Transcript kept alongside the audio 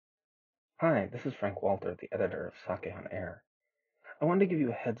Hi, this is Frank Walter, the editor of Sake on Air. I wanted to give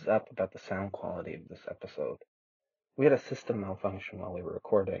you a heads up about the sound quality of this episode. We had a system malfunction while we were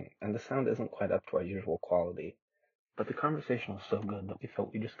recording, and the sound isn't quite up to our usual quality, but the conversation was so good that we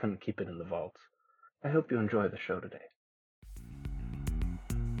felt we just couldn't keep it in the vaults. I hope you enjoy the show today.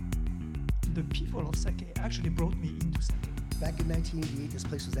 The people of Sake actually brought me into Sake. Back in 1988, this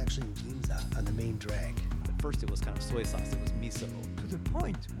place was actually in Ginza on the main drag. At first it was kind of soy sauce, it was miso. To the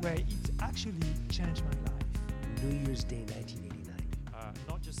point where it actually changed my life. New Year's Day 1989.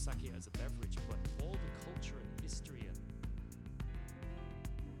 Not just sake as a beverage, but all the culture and history.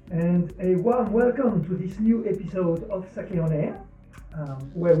 And a warm welcome to this new episode of Sake on Air,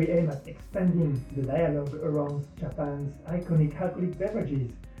 where we aim at expanding the dialogue around Japan's iconic alcoholic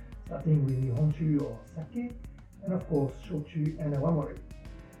beverages, starting with Nihonshu or sake, and of course shochu and awamori.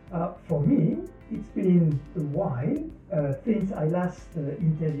 For me, it's been a while since I last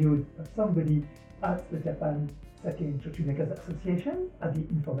interviewed somebody at the Japan Sake and Shochu Makers Association at the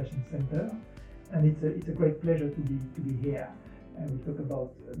Information Center, and it's a great pleasure to be here. And we'll talk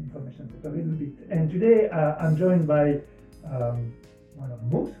about Information Center a little bit. And today I'm joined by one of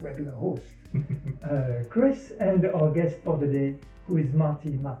the most regular hosts, Chris, and our guest for the day, who is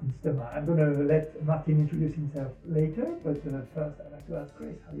Martin Sturma. I'm going to let Martin introduce himself later, but first I'd like to ask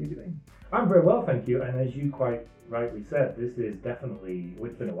Chris, how are you doing? I'm very well, thank you. And as you quite rightly said, this is definitely,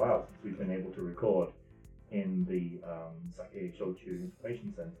 it's been a while since we've been able to record in the Sake Shochu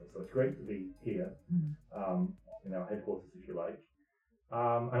Information Center. So it's great to be here, in our headquarters, if you like.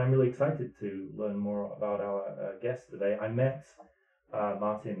 And I'm really excited to learn more about our guest today. I met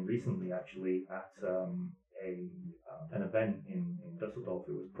Martin recently, actually, at an event in Dusseldorf.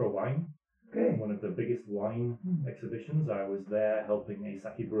 It was Pro Wine, one of the biggest wine exhibitions. I was there helping a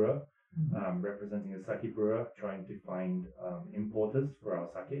sake brewer, representing a sake brewer, trying to find importers for our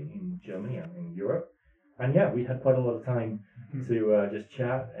sake in Germany and in Europe. And yeah, we had quite a lot of time to just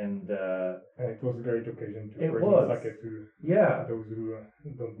chat, and it was a great occasion to it present was. sake to those who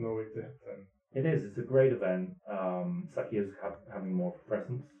don't know it yet. It is. It's a great event. Sake is having more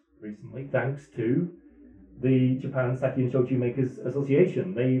presence recently, thanks to the Japan Sake and Shochu Makers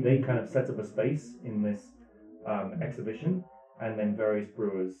Association. They kind of set up a space in this exhibition, and then various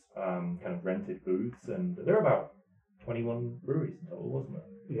brewers kind of rented booths, and there are about 21 breweries in total, wasn't it?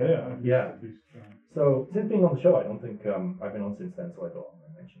 Yeah. At least. So since being on the show, I don't think I've been on since then, so I thought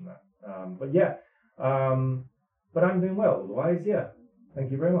I'd mention that. But I'm doing well. Otherwise, yeah. Thank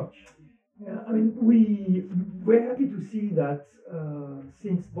you very much. Yeah, I mean, we're happy to see that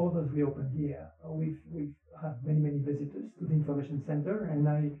since borders reopened here, we've had many visitors to the information center, and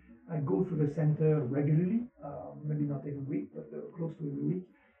I go to the center regularly, maybe not every week, but close to every week.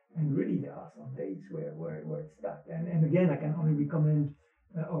 And really, there are some days where it's packed. And again, I can only recommend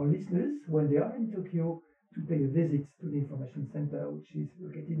our listeners, when they are in Tokyo, to pay a visit to the information center, which is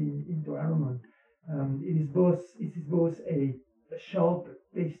located in Toranomon. It is both a shop,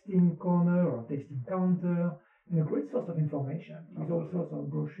 tasting corner or tasting counter, and a great source of information. There's all sorts of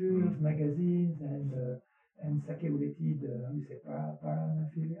brochures, magazines, and sake-related, how do you say,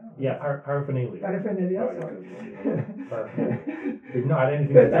 paraphernalia? Yeah, paraphernalia. Paraphernalia, Oh, sorry. Paraphernalia. We've not had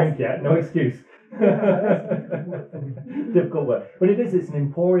anything to drink yet, no excuse. Difficult word. But it's an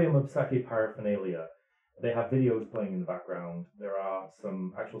emporium of sake paraphernalia. They have videos playing in the background. There are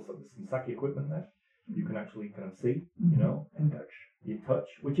some sake equipment there. You can actually kind of see, and touch. You touch,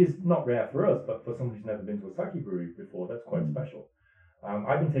 which is not rare for us, but for someone who's never been to a sake brewery before, that's quite special.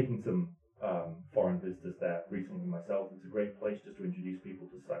 I've been taking some foreign visitors there recently myself. It's a great place just to introduce people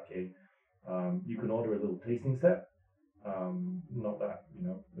to sake. You can order a little tasting set. Not that,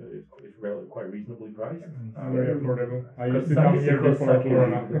 it's really quite reasonably priced. Very affordable. I used to Because come here before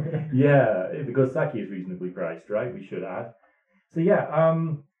Corona. Yeah, because sake is reasonably priced, right? We should add. So yeah,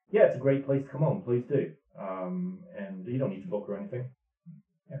 it's a great place to come on. Please do. And you don't need to book or anything.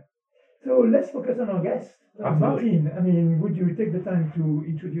 So let's focus on our guest. Absolutely. Martin, I mean, would you take the time to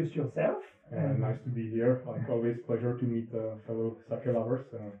introduce yourself? Nice to be here. Like always, pleasure to meet fellow sake lovers.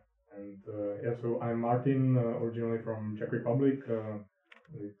 So I'm Martin, originally from Czech Republic,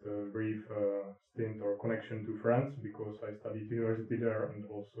 with a brief stint or connection to France because I studied university there and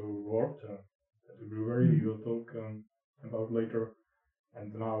also worked at a brewery. We will talk about later.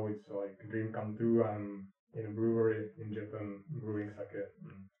 And now it's like a dream come true. I'm in a brewery in Japan brewing sake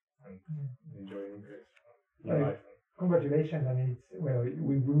and enjoying this life. Congratulations. I mean,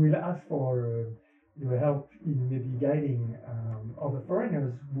 we will ask for your help in maybe guiding other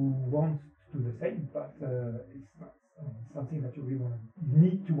foreigners who want to do the same, but it's not something that you really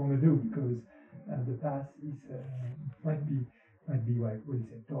need to do because the path is might be might be like what you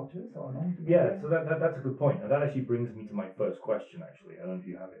say, torches or no? Yeah, so that's a good point, and that actually brings me to my first question. Actually, I don't know if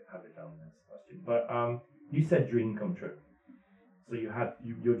you have it down there, Sebastian. But you said dream come true. So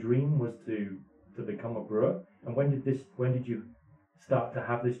your dream was to become a brewer, and when did you start to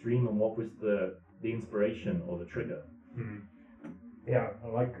have this dream, and what was the inspiration or the trigger? Yeah,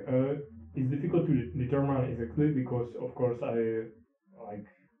 like it's difficult to determine exactly because of course I like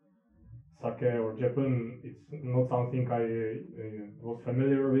sake or Japan. It's not something I was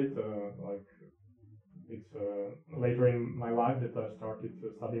familiar with. Like it's later in my life that I started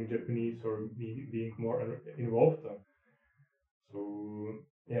studying Japanese or being more involved. So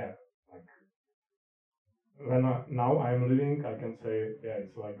yeah, like now I'm living, I can say yeah,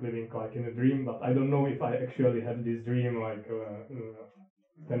 it's like living like in a dream. But I don't know if I actually had this dream like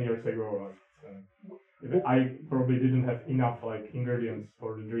 10 years ago. Like I probably didn't have enough like ingredients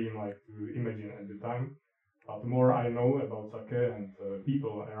for the dream like to imagine at the time. But the more I know about sake and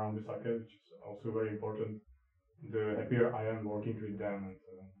people around the sake, which is also very important, the happier I am working with them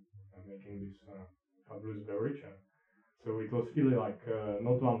and making this fabulous beverage. And so it was really like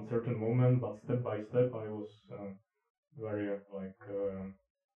not one certain moment, but step by step I was very like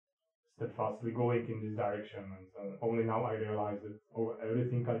steadfastly going in this direction. And only now I realize that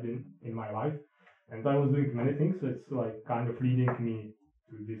everything I did in my life, and I was doing many things, so it's like kind of leading me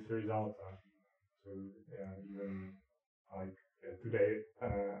to this result. So yeah, even like today,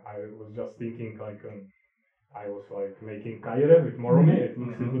 I was just thinking like I was like making kaire with Moromi. It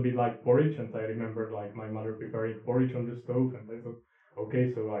looks a little bit like porridge, and I remembered like my mother preparing porridge on the stove, and I thought,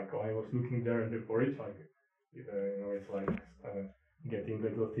 okay, so like I was looking there at the porridge, like it's like getting a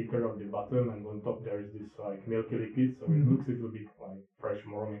little thicker on the bottom, and on top there is this like milky liquid, so it looks a little bit like fresh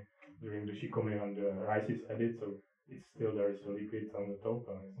Moromi during the shikomi when the rice is added, so it's still there is a liquid on the top,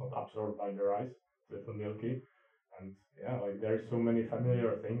 and it's not absorbed by the rice, it's a little milky. And yeah, like there's so many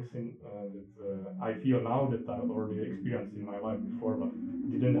familiar things in that I feel now that I've already experienced in my life before, but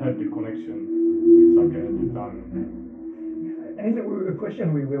didn't have the connection with sake at the time. And a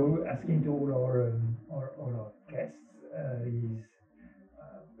question we were asking to all our guests is,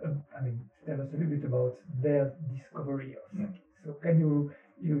 I mean, tell us a little bit about their discovery of sake. So can you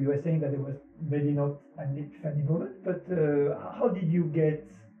were saying that it was maybe not an epiphany moment, but how did you get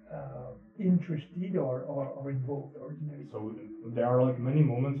interested or involved originally? So there are like many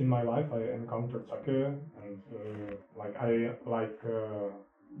moments in my life I encountered sake, and like I like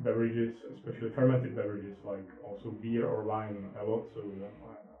beverages, especially fermented beverages, like also beer or wine a lot. So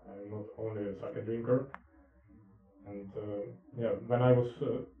I'm not only a sake drinker. And yeah, when I was,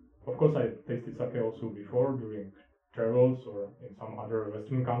 of course, I tasted sake also before during travels or in some other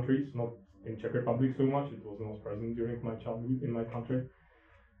Western countries, not in Czech Republic so much. It was not present during my childhood in my country.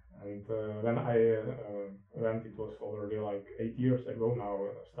 And when I went, it was already like 8 years ago now,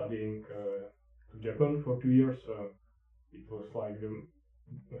 studying to Japan for 2 years. It was like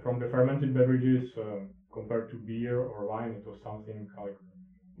from the fermented beverages compared to beer or wine, it was something like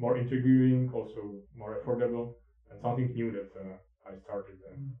more intriguing, also more affordable, and something new that I started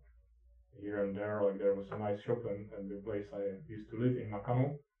here and there. Like there was a nice shop and the place I used to live in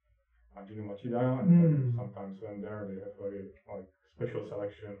Nakano, Ajino Machida, and I sometimes went there. They have very like special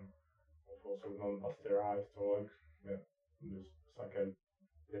selection of also non-pasteurized or like this sake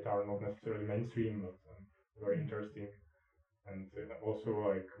that are not necessarily mainstream but very interesting. And also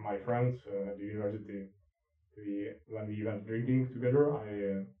like my friends at the university, when we went drinking together,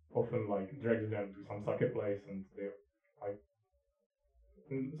 I often like dragged them to some sake place, and they like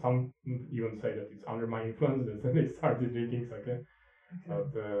some even say that it's under my influence that they started drinking sake.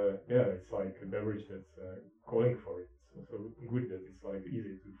 But yeah, it's like a beverage that's calling for it. It's also good that it's like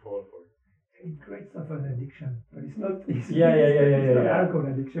easy to fall for it. It creates of an addiction, but it's not. It's Yeah. alcohol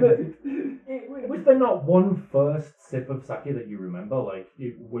addiction. But was there not one first sip of sake that you remember? Like,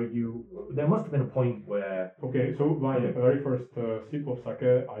 there must have been a point where. Okay, so my very first sip of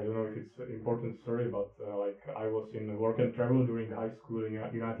sake, I don't know if it's an important story, but like I was in work and travel during high school in the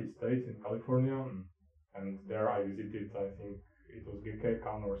United States in California, and there I visited, I think it was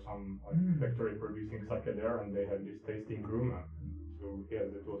Gikeikan or some like factory producing sake there, and they had this tasting room. So yes,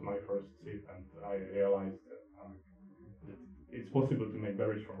 that was my first sip, and I realized that it's possible to make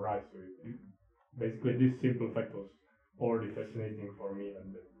beverage from rice. So basically, this simple fact was already fascinating for me at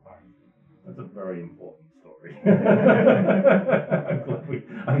that time. That's a very important story.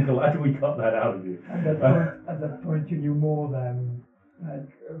 I'm glad we got that out of you. At that point, you knew more than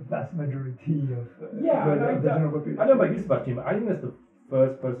like a vast majority of the general population. I don't know about you, Sebastian, but I think that's the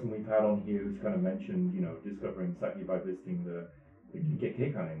first person we've had on here who's kind of mentioned, discovering sake by visiting the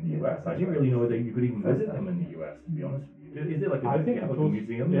Gikeikan in the US. I didn't really know that you could even visit them in the US, to be honest with you. Is it like I think it like was a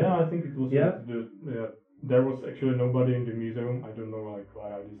museum? Yeah, I think it was. Yeah? There was actually nobody in the museum. I don't know like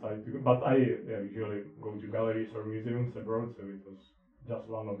why I decided to go, but I usually go to galleries or museums abroad, so it was just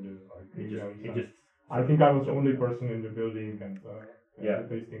one of the like museums. It and just. I think I was the only person in the building, and Yeah. the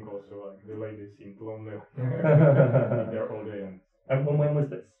tasting also like the ladies seemed lonely, being there all day. And when was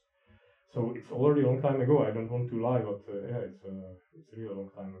this? So it's already a long time ago. I don't want to lie, but it's really a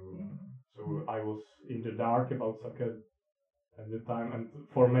long time ago. So I was in the dark about sake at the time, and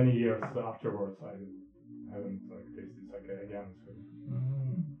for many years afterwards, I haven't like tasted sake again. So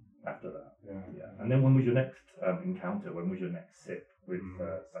After that. yeah. And then when was your next encounter? When was your next sip with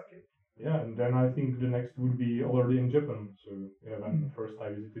sake? Yeah, and then I think the next would be already in Japan. So yeah, when first I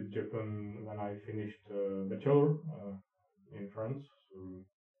visited Japan when I finished bachelor in France. So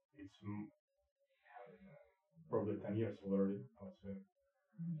it's probably 10 years already, I would say.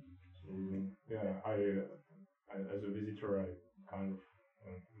 So yeah, I as a visitor, I kind of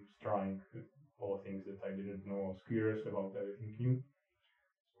was trying all things that I didn't know. I was curious about everything new.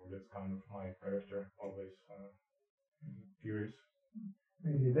 So that's kind of my character, always curious.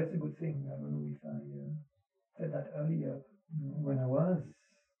 Really, that's a good thing. I don't know if I said that earlier. When I was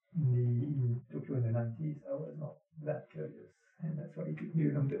in Tokyo in the 90s, I was not that curious, and that's why it took me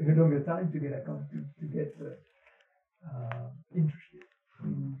a longer time to get interested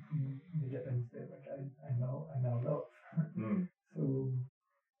in the Japanese beverage. I now love. So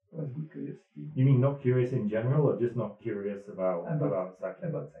it was good curiosity. You mean not curious in general, or just not curious about sake?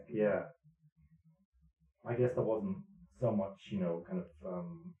 About sake. Yeah. I guess there wasn't so much, kind of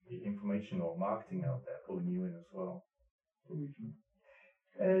information or marketing out there pulling you in as well.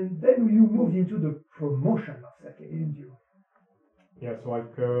 And then you moved into the promotion of sake, didn't you? Yeah, so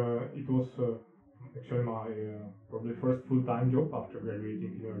like it was actually my probably first full-time job after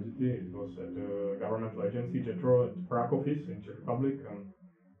graduating university. It was at the governmental agency JETRO at Prague office in Czech Republic,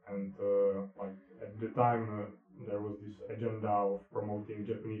 and like at the time there was this agenda of promoting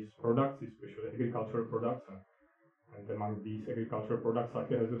Japanese products, especially agricultural products. And among these agricultural products,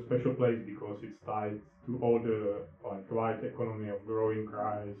 sake has a special place because it's tied to all the like wide economy of growing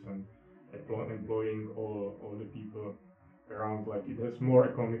rice and employing all the people around. Like it has more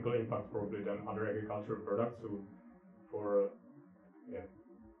economical impact probably than other agricultural products. So for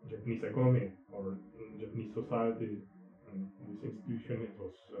Japanese economy or Japanese society and this institution, it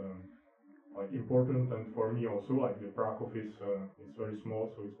was like important. And for me also, like the Prague office is very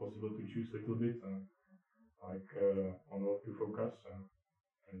small, so it's possible to choose a little bit. On what to focus,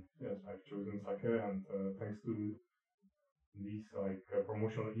 and yes, I've chosen sake, and thanks to these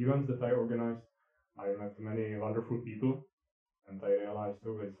promotional events that I organized, I met many wonderful people, and I realized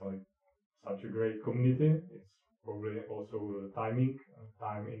it's like such a great community. It's probably also time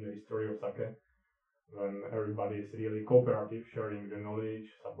in the history of sake when everybody is really cooperative, sharing the knowledge,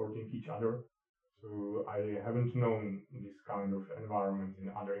 supporting each other. So I haven't known this kind of environment in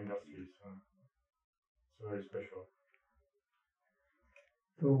other industries. It's very special.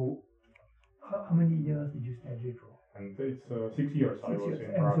 So, how many years did you stay at JETRO? And it's 6 years I was in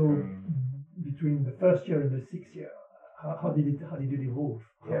and Prague. so, between the first year and the 6th year, how did it evolve?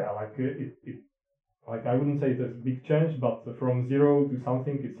 Yeah, like like I wouldn't say it as a big change, but from zero to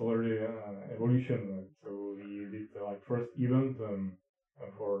something, it's already evolution. So we did like first event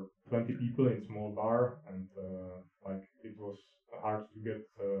for 20 people in small bar, and like it was hard to get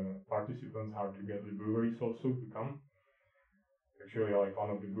participants, hard to get the breweries also to come. Actually, like one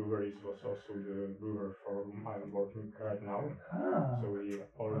of the breweries was also the brewer for whom I'm working right now. So we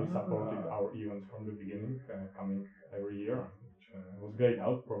already supported our events from the beginning, coming every year, which was great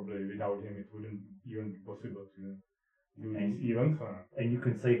help. Probably without him, it wouldn't even be possible to do these events. And you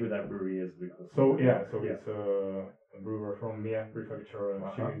can say who that brewery is because. It's a brewer from Mie Prefecture,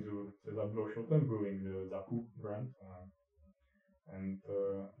 Shimizu Cezadlo brewing the Zaku brand. And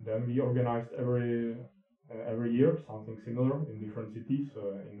then we organized every year something similar in different cities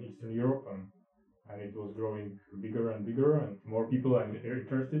in Eastern Europe, and it was growing bigger and bigger, and more people are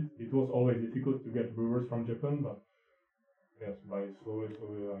interested. It was always difficult to get brewers from Japan, but yes, by slowly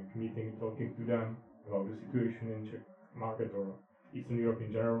like meeting, talking to them about the situation in Czech market or Eastern Europe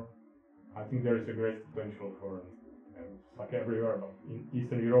in general, I think there is a great potential for sake everywhere, but in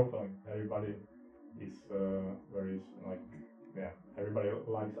Eastern Europe, everybody is very everybody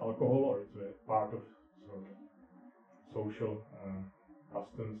likes alcohol, or it's a part of sort of social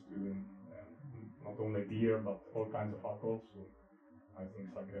customs to not only beer but all kinds of alcohol. So I think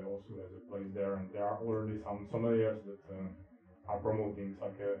sake also has a place there, and there are already some sommeliers that are promoting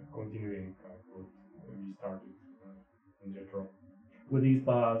sake, continuing what we started in JETRO. Were these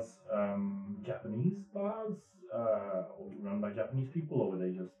bars Japanese bars, or run by Japanese people, or were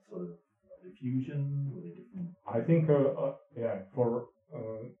they just sort of diffusion? Were they different? I think for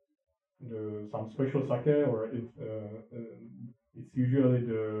some special sake, or it's usually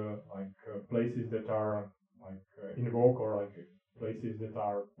the places that are in vogue, or places that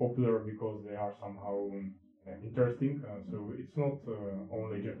are popular because they are somehow interesting. So it's not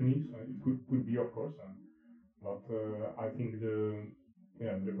only Japanese. It could be, of course, but I think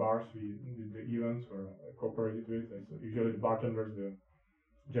the bars the events were cooperated with. It's usually the bartenders.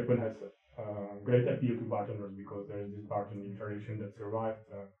 Japan has great appeal to bartenders because there is this bartending tradition that survived.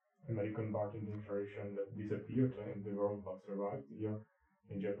 American bartending tradition that disappeared in the world but survived here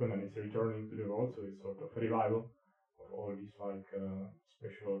in Japan, and it's returning to the world. So it's sort of a revival of all these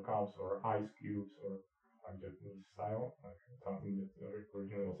special cups or ice cubes or Japanese style, something that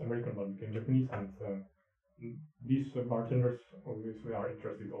originally was American but became Japanese. And these bartenders obviously are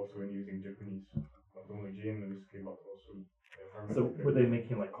interested also in using Japanese, not only gin and whiskey but also. So were they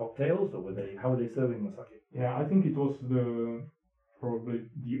making like cocktails, or how were they serving the sake? Yeah, I think it was probably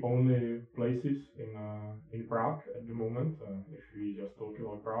the only places in Prague at the moment. If we just talk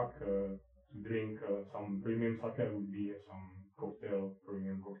about Prague, to drink some premium sake would be some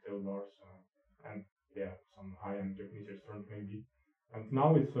premium cocktail bars, and some high-end Japanese restaurants maybe. And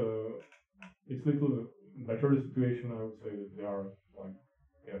now it's little better the situation. I would say that there are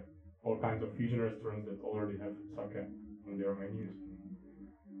all kinds of fusion restaurants that already have sake on their menus.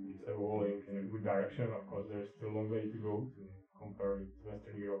 It's evolving in a good direction. Of course, there's still a long way to go to compare with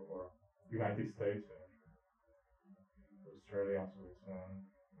Western Europe or United States or Australia. So it's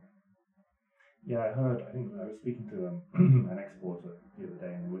yeah, I think I was speaking to an exporter the other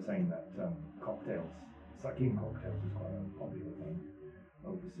day, and they were saying that sake and cocktails is quite a popular thing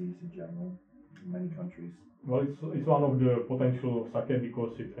overseas in general, in many countries. Well, it's one of the potential of sake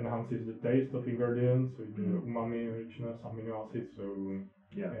because it enhances the taste of ingredients with the umami, richness, amino acids. So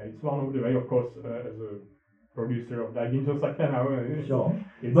it's one of the way. Of course, as a producer of Daiginjo sake now, Sure.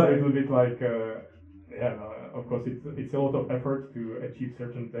 It's a little bit like of course it's a lot of effort to achieve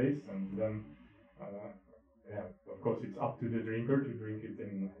certain taste, and then of course it's up to the drinker to drink it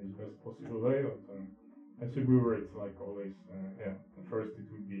in his best possible way. But as a brewer, it's like always first it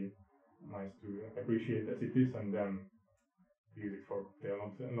would be nice to appreciate as it is, and then use it for cocktail,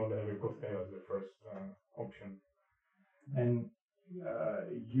 not have a cocktail as the first option. And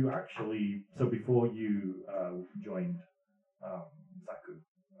you actually, so before you joined Zaku,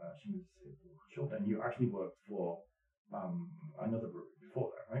 then you actually worked for another brewery before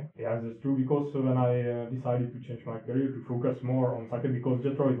that, right? Yeah, that's true, because when I decided to change my career to focus more on sake, because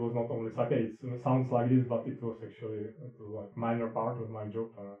Jetro, it was not only sake, it sounds like this, but it was actually a minor part of my job.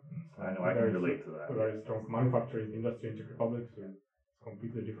 I know, I can relate to that. A very strong manufacturing industry in Czech Republic, so it's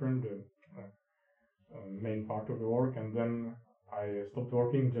completely different, main part of the work. And then I stopped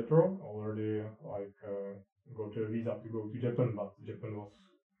working Jetro, already got a visa to go to Japan, but Japan was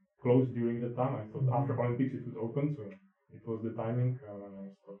closed during that time. I thought after Olympics it would open, so it was the timing when I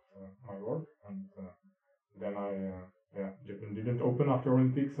stopped my work. And then Japan didn't open after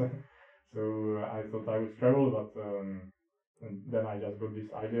Olympics, so I thought I would travel, but and then I just got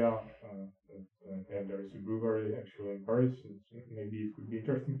this idea that there is a brewery actually in Paris. Maybe it could be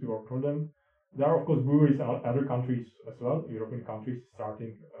interesting to work for them. There are of course breweries in other countries as well, European countries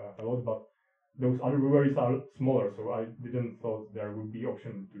starting a lot, but those other breweries are smaller, so I didn't thought there would be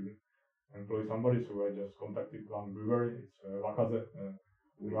option to employ somebody, so I just contacted one brewery. It's Vakaze.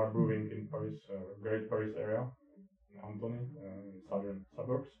 We are brewing in Paris, great Paris area, in Antony, southern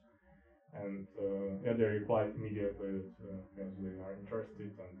suburbs. And they replied immediately that yes, they are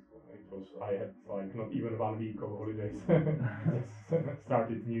interested, and I had not even 1 week of holidays. Just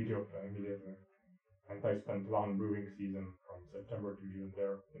started new job immediately, and I spent one brewing season from September to June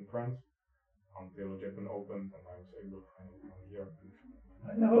there in France until Japan opened, and I was able to find one year.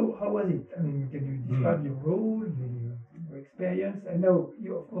 How was it? I mean, can you describe your role, your experience? I know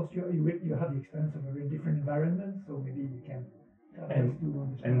you, of course, you have the experience of a very different environment, so maybe you can.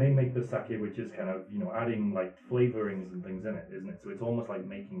 And they make the sake, which is kind of adding like flavorings and things in it, isn't it? So it's almost like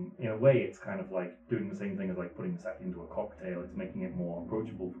making, in a way, it's kind of like doing the same thing as like putting the sake into a cocktail. It's making it more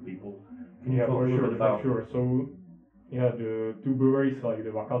approachable for people. Can you talk a little bit about? For sure. So the two breweries like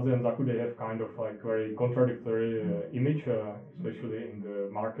the Vakaze and Zaku, they have kind of like very contradictory image, especially in the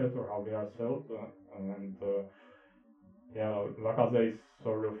market or how they are sold. Vakaze is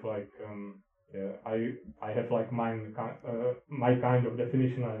sort of like. I have like my kind of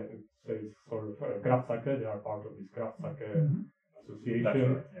definition. I say it's sort of craft sake. They are part of this craft sake association, That's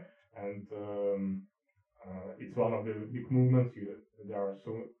right, yeah. and it's one of the big movements. There are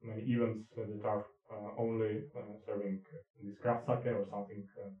so many events that are only serving this craft sake or something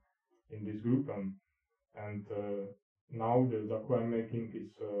in this group, and now the zaku I'm making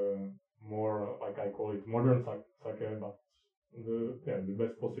is more like I call it modern sake, but the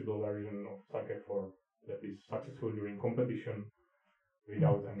best possible version of sake for that is successful during competition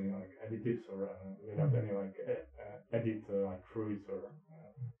without any like additives or without any like edit like fruits or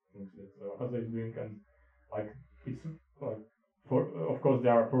things that Wakaza is doing, and like it's like for of course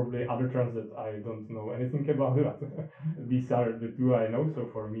there are probably other trends that I don't know anything about, but these are the two I know. So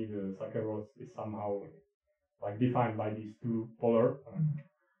for me the sake world is somehow like defined by these two polar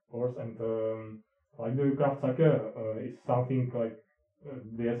polars, and like the craft sake is something like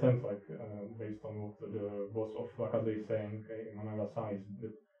the essence, like based on what the boss of Wakaza is saying, Managa-san, is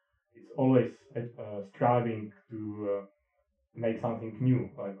that it's always striving to make something new,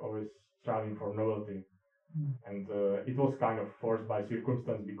 like always striving for novelty. And it was kind of forced by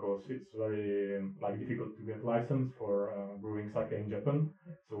circumstance because it's very like difficult to get license for brewing sake in Japan.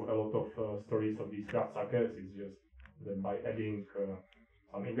 So a lot of stories of these craft sakes is just that by adding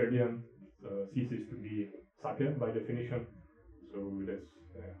some ingredient ceases to be sake by definition. So that's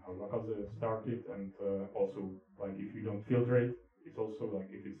how Wakaza started, and also like if you don't filter it, it's also like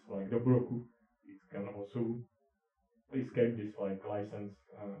if it's like dobroku, it can also escape this like license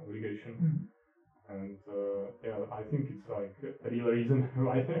obligation. And yeah, I think it's like a real reason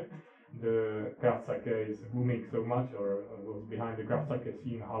why the craft sake is booming so much, or what's behind the craft sake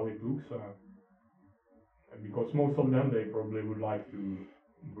scene, how it looks. Because most of them they probably would like to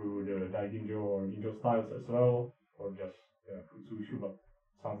brew the daiginjo or ginjo styles as well, or just futsushu, but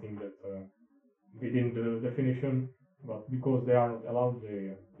something that within the definition. But because they are not allowed,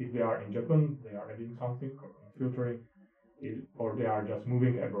 if they are in Japan, they are adding something or filtering it, or they are just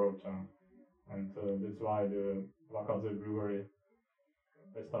moving abroad. And that's why the Wakaze brewery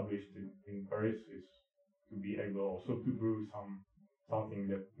established in Paris is to be able also to brew something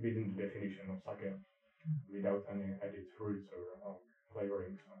that within the definition of sake without any added fruits or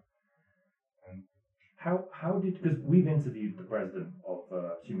flavorings. And how did, because we've interviewed the president of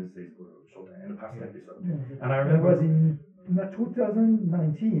Shimazu's Shoten in a past episode, and I That remember was in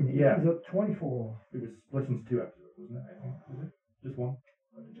 2019, Yeah. episode 24. it was split into 2 episodes, wasn't it? I think was it just one?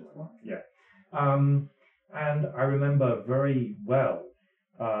 Was it just one? Yeah. And I remember very well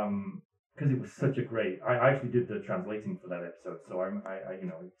because it was such a great. I actually did the translating for that episode, so I you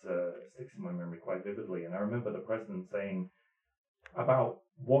know it sticks in my memory quite vividly. And I remember the president saying about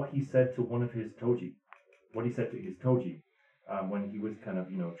what he said to one of his toji, what he said to his toji when he was kind of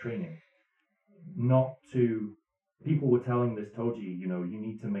training, not to. People were telling this toji, you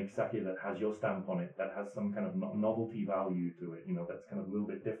need to make sake that has your stamp on it, that has some kind of novelty value to it, that's kind of a little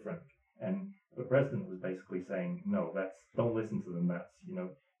bit different. And the president was basically saying, no, don't listen to them. That's,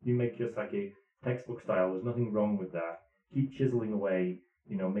 you make your sake textbook style. There's nothing wrong with that. Keep chiseling away,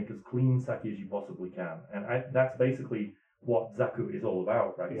 make as clean sake as you possibly can. And that's basically what Zaku is all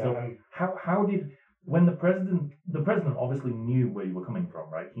about, right? Yeah, So how did, when the president obviously knew where you were coming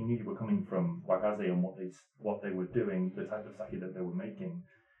from, right? He knew you were coming from Wakaze and what they were doing, the type of sake that they were making.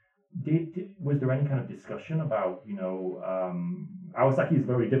 Was there any kind of discussion about, our sake is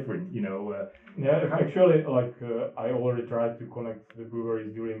very different, yeah, actually, like I already tried to connect the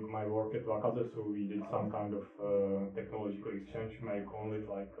breweries during my work at Wakaze, so we did some kind of technological exchange, make only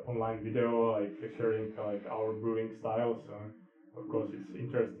like online video, like sharing like our brewing styles. Of course, it's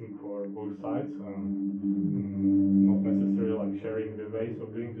interesting for both sides. Not necessarily like sharing the ways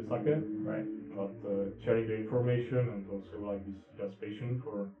of doing the sake, right? But sharing the information and also like this just passion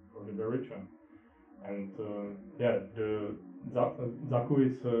for the beverage. And yeah, the Zaku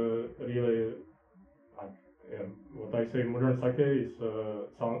is really like what I say modern sake is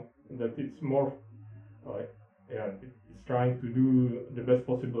some that it's more like it's trying to do the best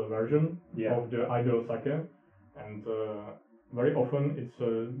possible version of the ideal sake, and very often it's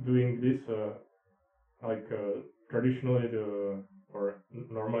doing this like traditionally or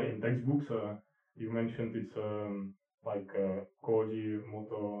normally in textbooks you mentioned it's like koji,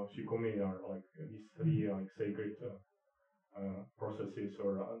 moto, shikomi are like these three like sacred processes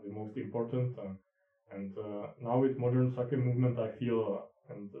or the most important. And now with modern sake movement, I feel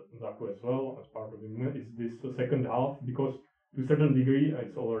and Zaku as well as part of the movement, it's this second half because to a certain degree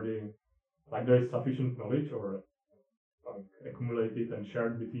it's already like there is sufficient knowledge or like accumulated and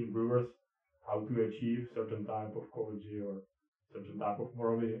shared between brewers how to achieve certain type of koji or certain type of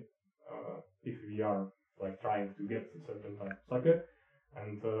Moromi if we are like trying to get a certain type of sake,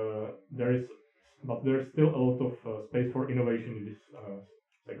 and there's still a lot of space for innovation in this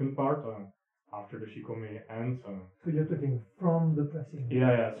second part after after the shikomi ends. So you're talking from the pressing.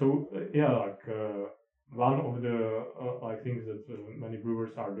 Yeah. So one of the like things that many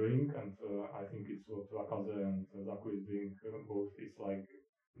brewers are doing, and I think it's what Wakaze and Zaku is doing both, is like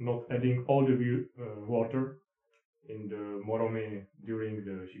not adding all the water in the Moromi during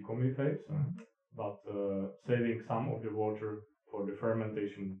the shikomi phase, but saving some of the water for the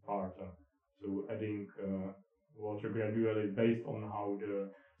fermentation part. So adding water gradually based on how the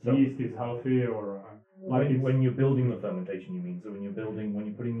yeast is healthy, or when you're building the fermentation, you mean? So when you're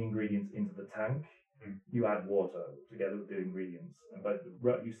putting the ingredients into the tank, you add water together with the ingredients, but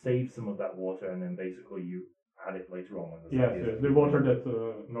you save some of that water, and then basically you add it later on when the yes, the water that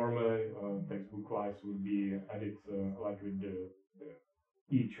normally textbook-wise would be added like with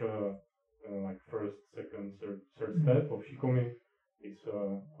each like first, second, third step of shikomi is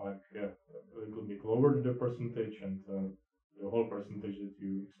like a little bit lower the percentage, and the whole percentage that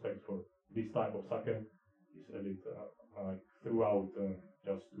you expect for this type of sake is added like throughout,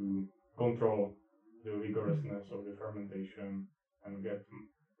 just to control the vigorousness of the fermentation and get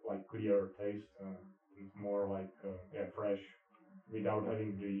like clear taste, and more like fresh, without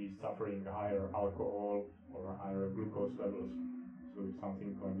having the yeast suffering higher alcohol or higher glucose levels. So if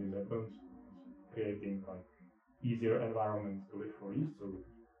something like this happens, it's creating like easier environment to live for yeast. So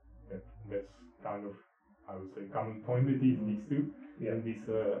that's kind of, I would say, common point with these two. Yeah. And this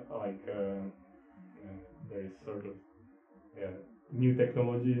there is sort of new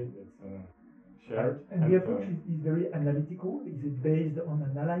technology that's shared. And the approach is very analytical. Is it based on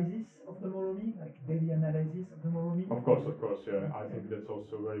analysis of the Moromi, like daily analysis of the Moromi? Of course, yeah. I think that's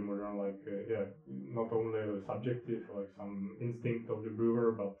also very modern, like, not only subjective, like some instinct of the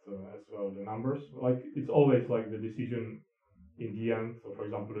brewer, but as well the numbers. Like, it's always like the decision in the end. So, for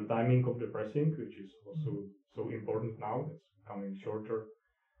example, the timing of the pressing, which is also so important now, it's becoming shorter.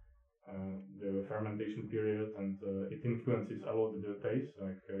 The fermentation period, and it influences a lot the taste,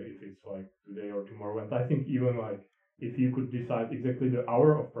 like if it's like today or tomorrow. And I think even like if you could decide exactly the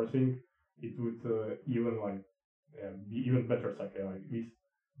hour of pressing, it would even like be even better sake. Like this,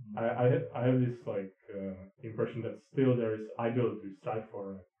 I have this like impression that still there is ideal to strive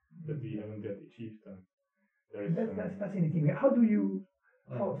for that we haven't yet achieved. There is That's fascinating. How do you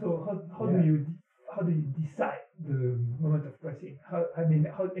how do you decide the moment of pressing?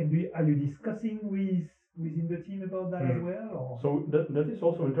 Are you discussing within the team about that as well? Or? So that is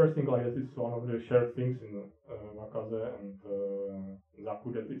also interesting. Like that is one of the shared things in Wakaze and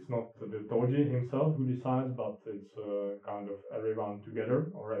Zaku, that it's not the Toji himself who decides, but it's kind of everyone together,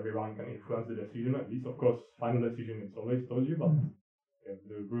 or everyone can influence the decision. At least, of course, final decision is always Toji, but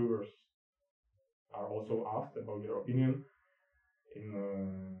the brewers are also asked about their opinion.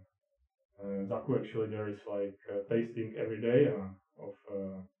 In Zaku, actually, there is like tasting every day of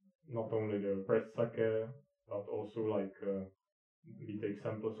not only the pressed sake, but also like we take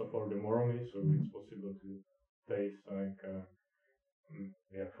samples of all the Moromi, so it's possible to taste like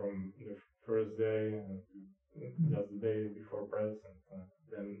from the first day just the day before press, and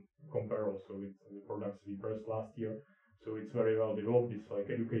then compare also with the products we pressed last year. So it's very well developed. It's like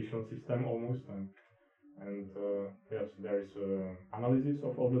educational system almost, and yes, there is analysis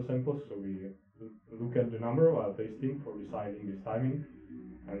of all the samples, so we look at the number while tasting for deciding this timing,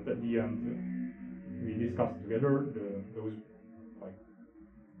 and at the end we discuss together those, like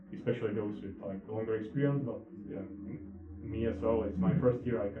especially those with like longer experience, but me as well. It's my first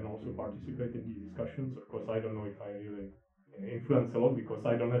year. I can also participate in these discussions. Of course, I don't know if I really influence a lot because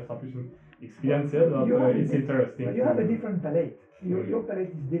I don't have sufficient experience yet, but it's interesting. But you have a different palate. Your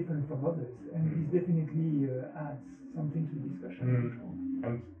palate is different from others, and this definitely adds something to the discussion.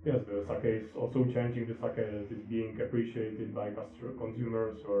 And yes, the sake is also changing. The sake is being appreciated by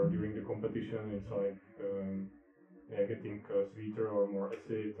consumers, or during the competition, it's like getting sweeter or more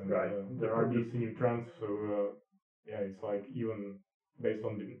acid, and there are these new trends. So it's like even based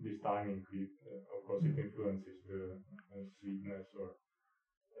on this timing, of course, it influences the sweetness or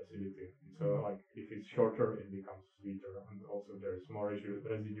acidity. So like if it's shorter, it becomes sweeter, and also there's more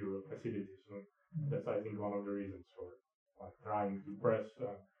residual acidity. So that's, I think, one of the reasons for like trying to press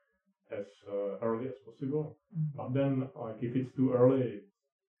as early as possible. But then, like if it's too early, it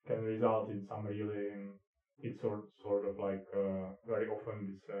can result in some really it's sort of like very often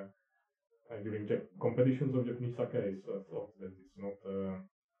this during competitions of Japanese sake, it's thought that it's not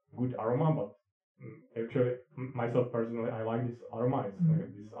good aroma, but actually, myself personally, I like this aroma. It's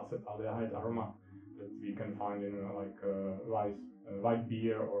this acetaldehyde aroma that we can find in like white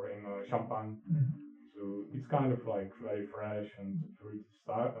beer or in champagne. So it's kind of like very fresh and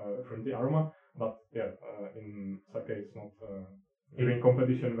fruity aroma. But in sake, it's not during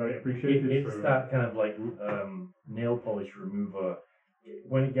competition very appreciated. It's so, that kind of like nail polish remover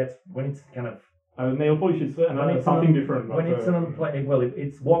when it's kind of nail polish is when it's something different. When but, it's an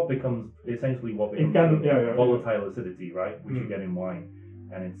it's what becomes essentially what becomes volatile acidity, right? Which you get in wine,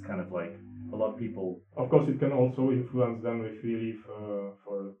 and it's kind of like a lot of people. Of course, it can also influence them if we leave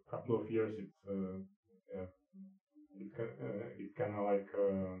for a couple of years. It can like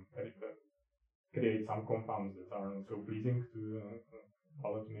create some compounds that are not so pleasing to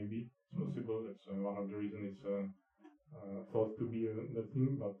palate. Maybe it's possible. That's one of the reasons it's thought to be the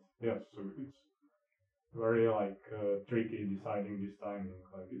thing. But yes, so it's very like tricky deciding this timing.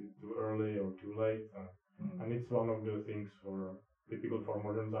 Like, is it too early or too late? And it's one of the things typical for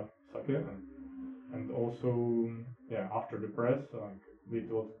modern sake. And also, after the press, like we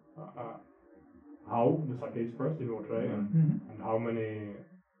thought how the sake is pressed, in what way, and how many.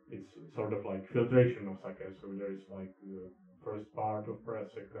 It's sort of like filtration of sake. So there is like the first part of press,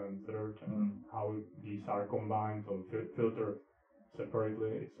 second, third, and how these are combined or filtered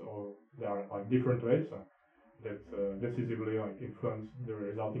separately. There are like different ways that decisively like influence the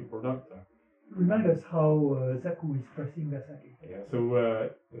resulting product. Remind us how Zaku is pressing the sake. Yeah, so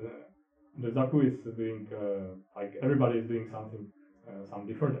the Zaku is doing like everybody is doing something, some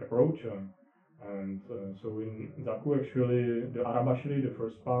different approach. And so in Zaku, actually, the arabashiri, the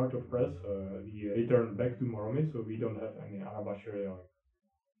first part of press, we return back to Moromi, so we don't have any arabashiri like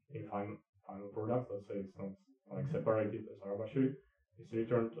in final product. Let's say it's not like separated as arabashiri. It's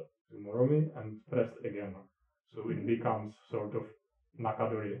returned to Moromi and pressed again. So it becomes sort of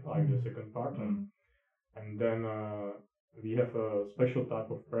nakadori, like the second part. And then we have a special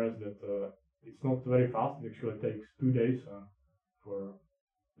type of press that it's not very fast. It actually takes 2 days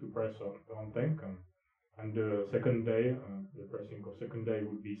to press one tank, and the second day, the pressing of second day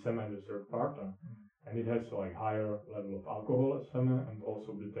would be seme, the third part, and it has like higher level of alcohol as seme, and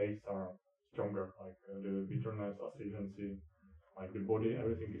also the tastes are stronger, like the bitterness, astringency, like the body,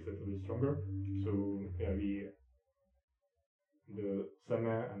 everything is a little bit stronger. So the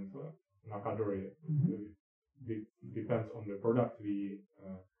seme and nakadori depends on the product we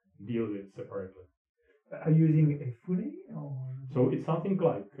deal with separately. Are you using a fune or? So it's something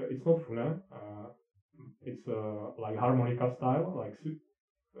like it's not fune. It's like harmonica style. Like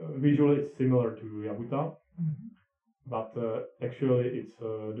visually, it's similar to yabuta, but actually, it's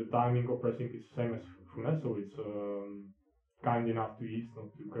the timing of pressing is the same as fune. So it's kind enough to yeast,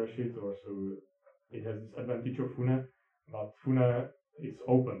 not to crush it, or so it has this advantage of fune. But fune is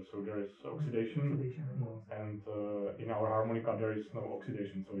open, so there is oxidation. And in our harmonica there is no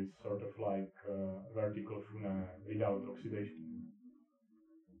oxidation, so it's sort of like vertical fune without oxidation.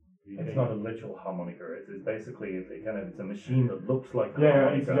 It's not a literal harmonica. It's basically it's a machine that looks like a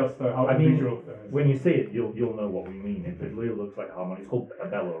harmonica. It's just how visual. When you see it, you'll know what we mean. It really looks like a harmonica. It's called a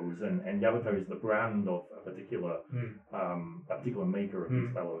bellows, and Yabuta is the brand of a particular maker of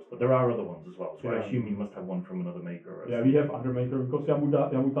these bellows. But there are other ones as well. So I assume you must have one from another maker. We have other maker because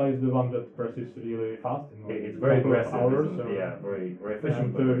Yabuta is the one that presses really fast. It's very aggressive. Hours, very very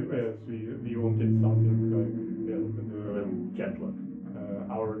efficient. Yes, we wanted something like a little gentler.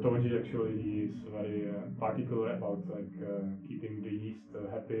 Our Toji actually is very particular about like keeping the yeast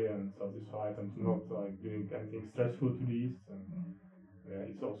happy and satisfied and not like doing anything stressful to the yeast. And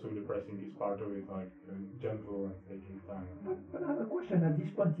it's also the pressing is part of it, like gentle and taking time. But I have a question at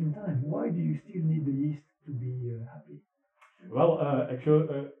this point in time. Why do you still need the yeast to be happy? Well,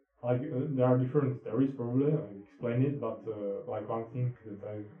 actually, there are different theories probably. I explain it, but like one thing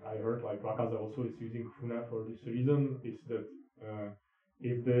that I heard, like Wakaza also is using fune for this reason, is that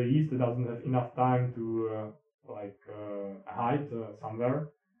if the yeast doesn't have enough time to hide somewhere,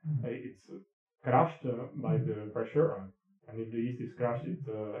 it's crushed by the pressure, and if the yeast is crushed, it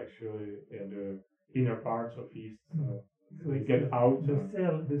actually the inner parts of yeast they get out.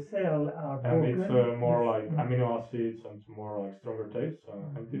 The cell are broken. And it's more like amino acids and more like stronger taste.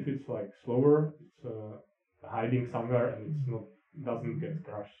 And if it's like slower, it's hiding somewhere and it's not doesn't get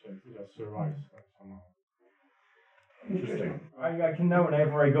crushed. It just survives somehow. Interesting. I can now,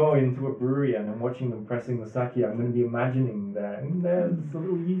 whenever I go into a brewery and I'm watching them pressing the sake, I'm going to be imagining that and there's a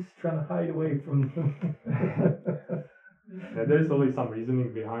little yeast trying to hide away from them. There's always some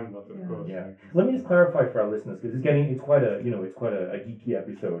reasoning behind that, of course. Yeah. Let me just clarify for our listeners because it's quite a geeky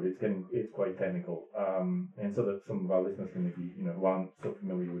episode. It's quite technical, and so that some of our listeners can maybe who aren't so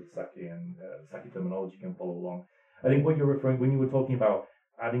familiar with sake and sake terminology can follow along. I think what you're referring when you were talking about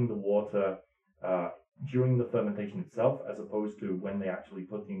adding the water during the fermentation itself, as opposed to when they actually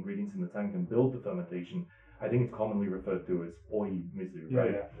put the ingredients in the tank and build the fermentation, I think it's commonly referred to as oi mizu,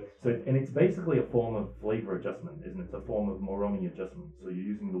 right? Yeah. And it's basically a form of flavor adjustment, isn't it? It's a form of Moromi adjustment. So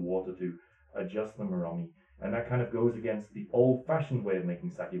you're using the water to adjust the Moromi, and that kind of goes against the old-fashioned way of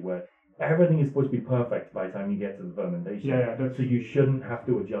making sake, where everything is supposed to be perfect by the time you get to the fermentation. Yeah, that's so you shouldn't have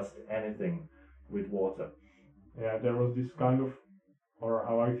to adjust anything with water. Yeah, there was this kind of, or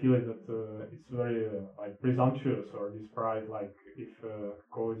how I feel it, that it's very like presumptuous, or this pride, like if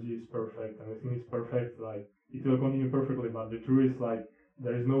koji is perfect, everything is perfect, like it will continue perfectly. But the truth is, like,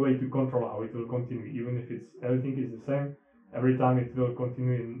 there is no way to control how it will continue, even if it's everything is the same. Every time it will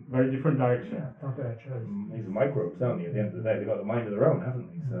continue in very different direction. Yeah, temperature. These are microbes, aren't they? At the end of the day, they've got a mind of their own, haven't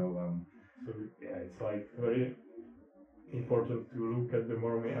they? So Yeah, it's like very important to look at the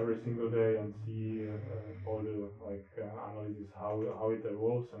Moromi every single day and see all the analysis how it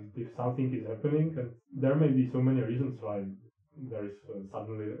evolves, and if something is happening, and there may be so many reasons why there is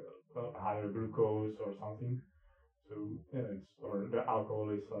suddenly higher glucose or something. So yeah, or the alcohol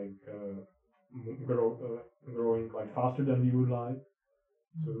is like growing like faster than you would like.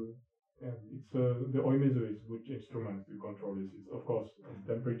 So yeah, it's the oimizu is good instrument to control this. It's, of course,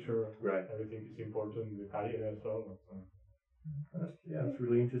 temperature, right. Everything is important. The IE as well. It's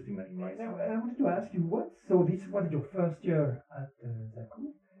really interesting that you might. Now, I wanted to ask you, so this was your first year at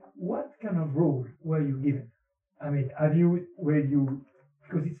Zaku. What kind of role were you given? I mean,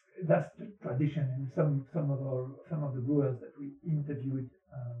 because that's the tradition, and some of the brewers that we interviewed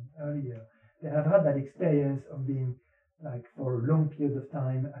earlier, they have had that experience of being, like, for a long period of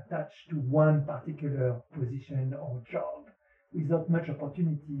time attached to one particular position or job, without much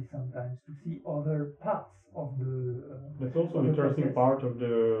opportunity sometimes to see other parts of the. That's also an interesting part of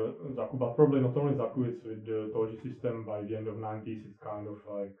the Zaku, but probably not only Zaku. It's with the Toji system. By the end of 90s, it's kind of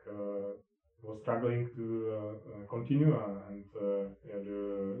like was struggling to continue, and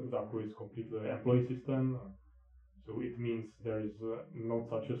the Zaku is completely employee system. So it means there is not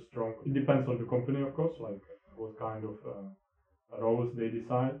such a strong. It depends on the company, of course, like what kind of roles they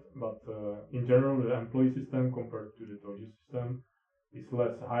decide. But in general, the employee system compared to the Toji system is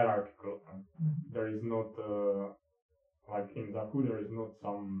less hierarchical. There is not like in Zaku, there is not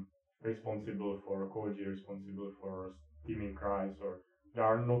some responsible for koji, responsible for steaming rice, or there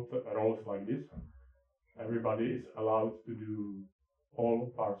are not roles like this. Everybody is allowed to do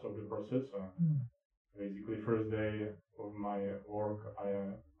all parts of the process. Basically, first day of my work,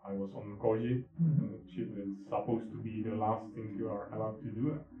 I was on koji. It's supposed to be the last thing you are allowed to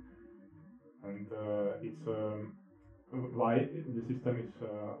do, and it's why the system is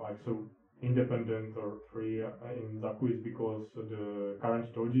like so independent or free in Zaku is because the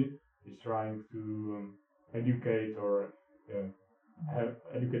current Toji is trying to educate or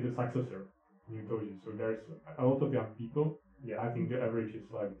educate a successor, new Toji. So there's a lot of young people. Yeah, I think the average is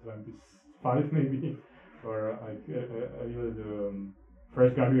like 25 maybe, or like really the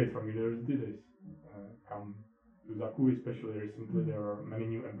fresh graduates from university. They come to Zaku, especially recently. There are many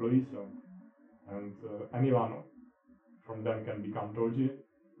new employees, and anyone from them can become Toji.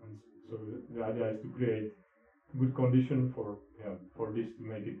 And so the idea is to create good condition for this to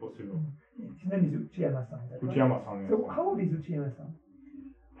make it possible. His name is Uchiyama-san. Uchiyama-san. So how old is Uchiyama-san?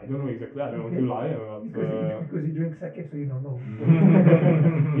 I don't know exactly. I don't want to lie. But, because he drinks sake, so you don't know.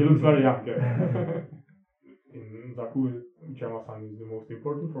 He looks very young. In Zaku, Uchiyama-san is the most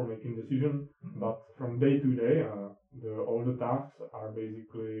important for making decision. But from day to day, all the tasks are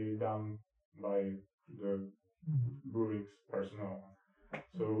basically done by the brewing's personnel.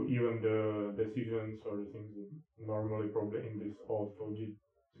 So even the decisions or the things that normally probably in this old Toji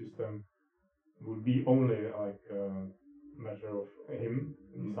system would be only like a matter of him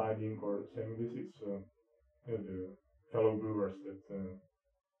deciding or saying this. It's the fellow brewers that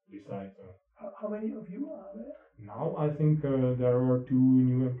decide. How many of you are there? Now I think there are 2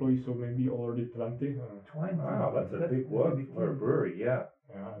 new employees, so maybe already 20. 20. Wow, that's a big work for a brewery. Yeah,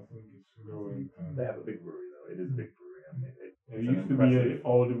 I think it's growing. They have a big brewery though. It is a big brewery. I mean, It used to be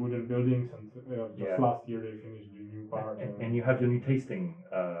all the wooden buildings, and just last year they finished the new part. And you have your new tasting,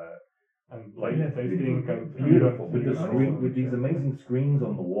 and like tasting and beautiful with the screen, with these amazing screens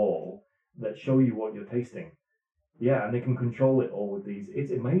on the wall that show you what you're tasting. Yeah, and they can control it all with these.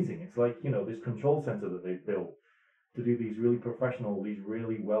 It's amazing. It's like, this control center that they've built to do these really professional, these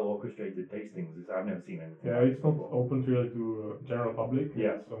really well orchestrated tastings. I've never seen anything. Yeah, it's not open really to general public.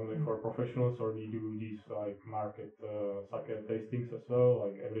 Yeah. It's only for professionals, or we do these like market sake tastings as well,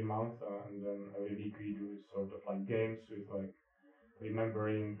 like every month, and then every week we do sort of like games with like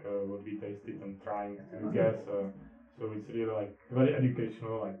remembering what we tasted and trying to guess. So it's really like very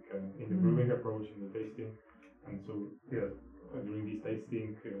educational, like in the brewing approach, in the tasting. And so, during this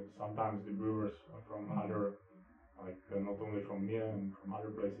tasting, sometimes the brewers from other like not only from Mie and from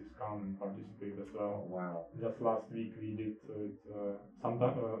other places come and participate as well. Wow. Just last week we did it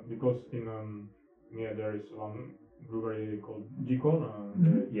sometime because in Mie there is one brewery called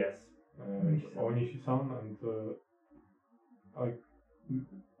Jikon, Yes. Onishi-san, and like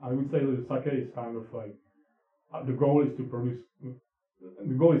I would say the sake is kind of like the goal is to produce.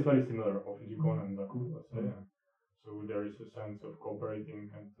 The goal is very similar of Jikon and Zaku, let's say. So there is a sense of cooperating,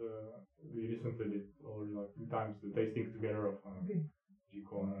 and we recently did already like 2 times the tasting together of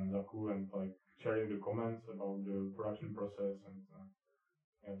Jikon and Zaku, and like sharing the comments about the production process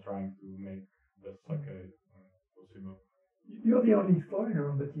and trying to make the sake possible. You're the only foreigner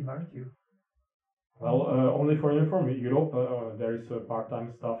on the team, aren't you? Well, only for from Europe, there is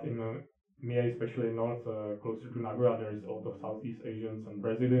part-time staff in Mie, especially north, closer to Nagoya. There is a lot of Southeast Asians and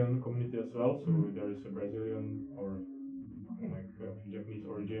Brazilian community as well. So there is a Brazilian or like Japanese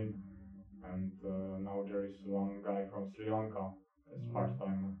origin, and now there is one guy from Sri Lanka as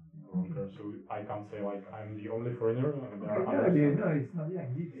part-time worker. So I can't say like I'm the only foreigner. There are others. No, it's not. Yeah,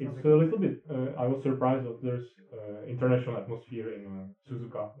 indeed. It's a little bit. I was surprised that there's international atmosphere in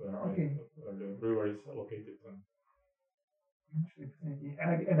Suzuka, where the brewery is located.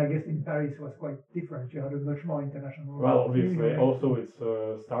 And I guess in Paris was quite different. You had a much more international. Well, obviously, also it's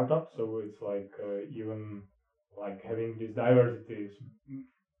a startup, so it's like even like having this diversity is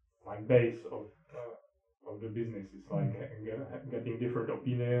like base of the business. It's like getting different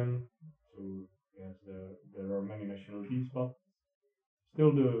opinion. So yes, there are many nationalities, but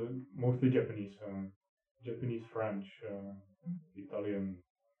still the mostly Japanese, French, Italian,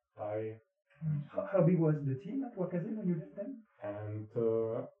 Thai. How big was the team at Wakaze when you left them? And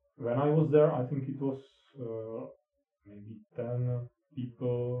when I was there, I think it was maybe 10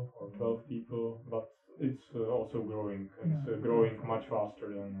 people or 12 people, but it's also growing. It's growing much faster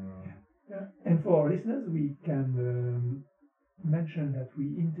than. And for our listeners, we can mention that we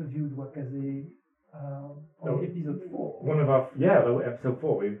interviewed Wakaze on episode 4. One of our episode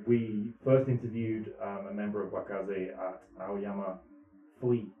 4. We first interviewed a member of Wakaze at Aoyama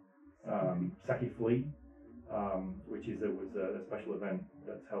Flea. Sake Flea, which was a special event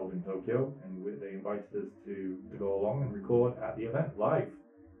that's held in Tokyo, and they invited us to go along and record at the event live.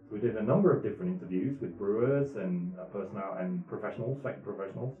 So we did a number of different interviews with brewers and personnel and professionals, sake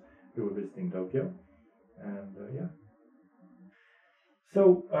professionals, who were visiting Tokyo, and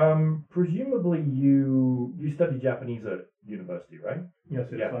So presumably you studied Japanese at university, right? Yes,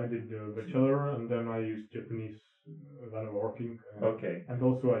 I did the bachelor, and then I used Japanese when working. Okay. And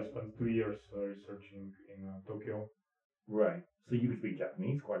also I spent 2 years researching in Tokyo. Right. So you could speak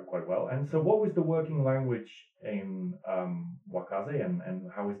Japanese quite well. And so what was the working language in Wakaze, and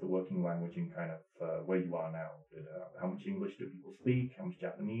how is the working language in kind of where you are now? How much English do people speak? How much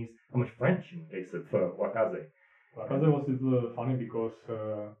Japanese? How much French in case of Wakaze? Wakaze was a little funny because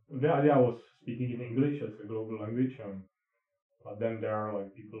the idea was speaking in English as a global language, but then there are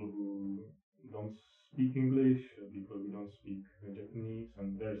like people who don't speak English, people who don't speak Japanese,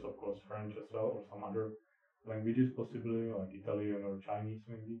 and there's of course French as well, or some other languages possibly, like Italian or Chinese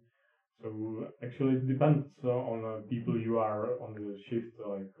maybe. So actually it depends on people you are on the shift,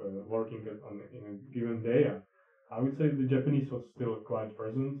 like working in a given day. I would say the Japanese was still quite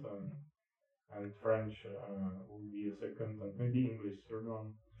present, and French would be a second, and maybe English third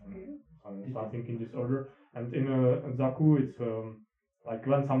one, something in this order. And in Zaku, it's like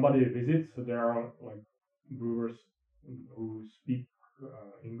when somebody visits, there are like brewers who speak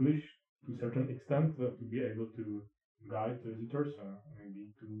English to a certain extent to be able to guide visitors, maybe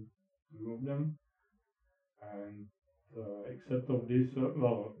two of them. And except of this,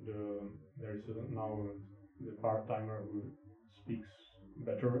 there's now the part-timer who speaks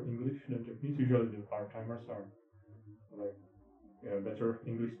better English than Japanese. Usually the part-timers are like better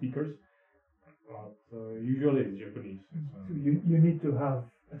English speakers, but usually it's Japanese. So you need to have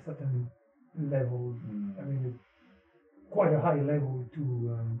a certain level, I mean, quite a high level to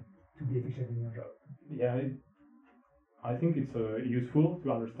be efficient in your job. Yeah, I think it's useful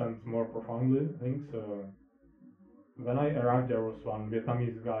to understand more profoundly things. When I arrived, there was one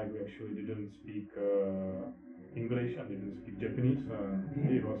Vietnamese guy who actually didn't speak English and didn't speak Japanese.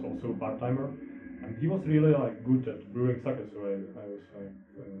 He was also a part-timer, and he was really like good at brewing sake. So I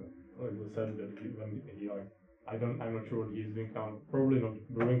was like sad that when he like I'm not sure what he's doing now. Probably not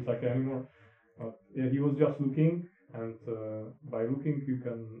brewing sake anymore. But yeah, he was just looking, and by looking you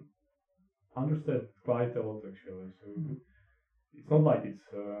can understand quite a lot actually. So it's not like it's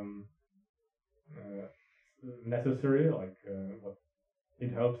necessary, but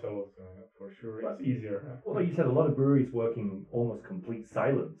it helps a lot for sure. It's easier. Well, like you said, a lot of breweries work in almost complete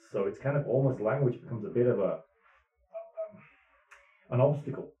silence, so it's kind of almost language becomes a bit of a an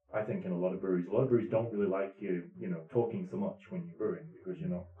obstacle, I think, in a lot of breweries. A lot of breweries don't really like you talking so much when you're brewing because you're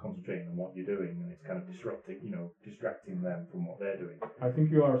not concentrating on what you're doing, and it's kind of distracting them from what they're doing. I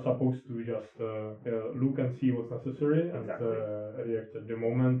think you are supposed to just look and see what's necessary Exactly. and react at the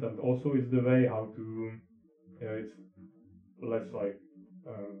moment, and also it's the way how to. It's less like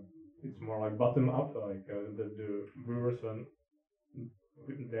it's more like bottom up, like the brewers when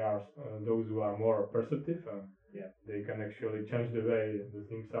they are those who are more perceptive. They can actually change the way the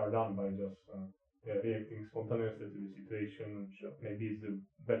things are done by just reacting spontaneously to the situation. Sure. Maybe it's a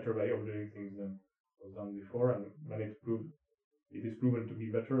better way of doing things than was done before, and when it is proven to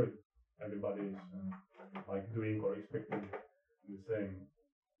be better, everybody is like doing or expecting the same.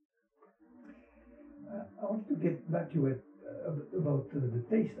 I want to get back to it about the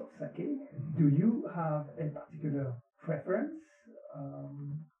taste of sake. Do you have a particular preference?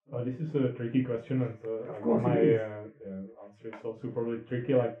 This is a tricky question, and Of course my it is. answer is also probably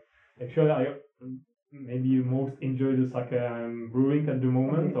tricky. Like, actually, I maybe most enjoy the sake I'm brewing at the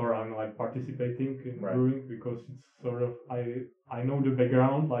moment, or I'm like participating in brewing, because it's sort of I know the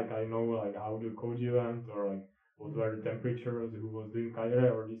background, like I know like how the koji went, or like what were the temperatures, who was doing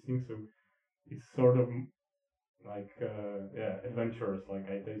kaire, or these things. So it's sort of like adventurous. Like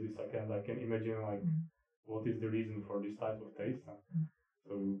I taste this sake and I can imagine like what is the reason for this type of taste.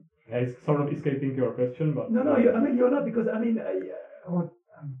 So it's sort of escaping your question, but No, I mean you're not, because I mean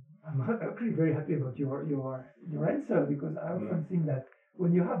I'm actually very happy about your answer, because I often think that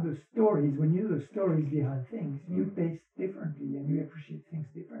when you have the stories, when you know the stories behind things, you taste differently and you appreciate things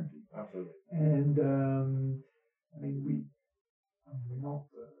differently. Absolutely. And I mean we're not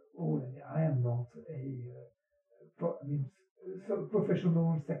all. I am not a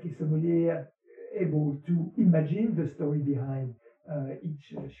professional sake sommelier able to imagine the story behind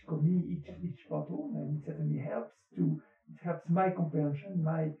each shikomi, each bottle, and it certainly helps my comprehension,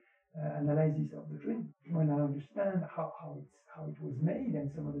 my analysis of the drink when I understand how it was made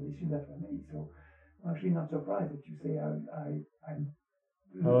and some of the decisions that were made. So I'm actually not surprised that you say I'm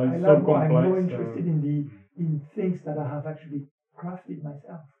more interested in things that I have actually crafted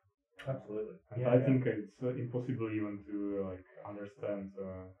myself. Absolutely. And I think it's impossible even to like understand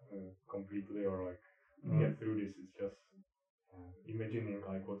completely or like get through this. It's just imagining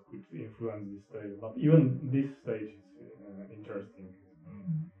like what could influence this stage. But even this stage is interesting.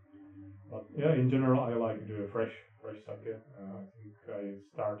 But yeah, in general, I like the fresh sake. I think I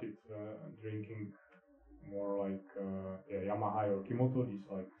started drinking more like Yamahai or Kimoto, these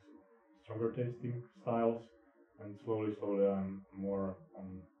like stronger tasting styles, and slowly I'm more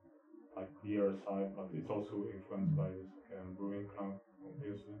on like beer side, but it's also influenced by this brewing now,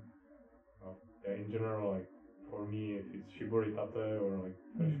 obviously. In general, like for me, if it's shibori tate or like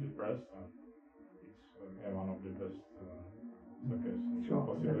freshly pressed, it's one of the best sakes Sure,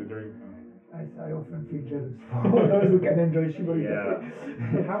 possibly drink. I often feel jealous for those who can enjoy shibori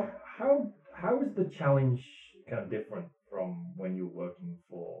tate. How is the challenge kind of different from when you were working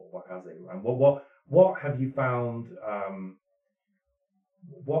for Wakaze? And what have you found?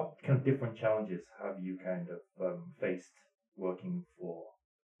 What kind of different challenges have you kind of faced working for?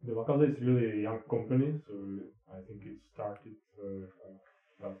 The Wakaze is really a young company, so I think it started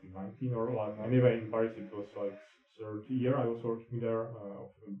like 2019 or like anyway in Paris it was like third year I was working there of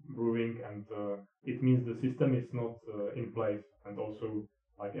brewing, and it means the system is not in place, and also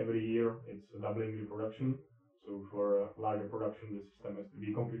like every year it's doubling the production. So for larger production the system has to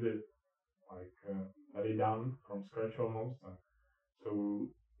be completed like very done from scratch almost. So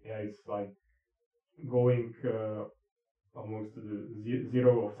yeah, it's like going almost to the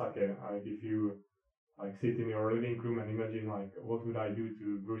zero of sake. Like if you like sit in your living room and imagine like what would I do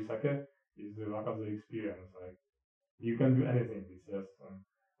to brew sake, is the Wakaze experience. Like you can do anything. It's just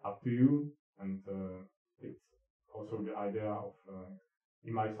up to you, and it's also the idea of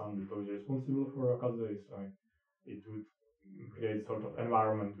in my son, because responsible for Wakaze, is like it would create sort of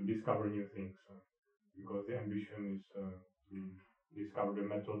environment to discover new things, because the ambition is to discover the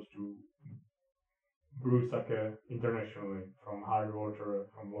methods to brew sake internationally from hard water,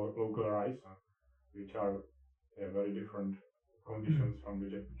 from local rice, which are very different conditions from the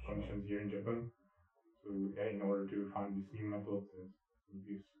conditions here in Japan. So in order to find this new method, it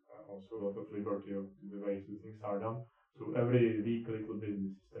gives also a lot of liberty of the ways the things are done. So every week, a little bit,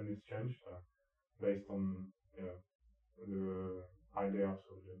 the system is changed based on the ideas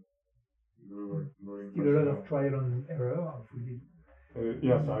of the brewing. Still a lot of trial and error.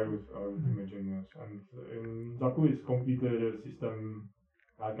 Yes, I would imagine, yes. And in Zaku is completely the system.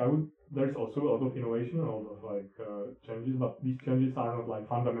 Like there's also a lot of innovation, a lot of like changes, but these changes are not like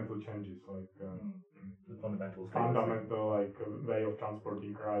fundamental changes. Like The fundamental skills. fundamental like way of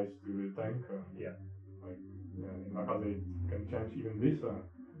transporting rice to the tank. Yeah. Like in Wakaze it can change even this,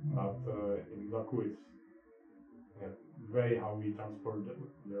 but in Zaku it's the way how we transport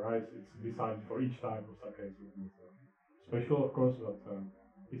the rice. It's decided for each type of sake. So it's special, of course, but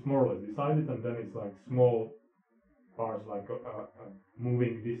it's more or less decided, and then it's like small parts like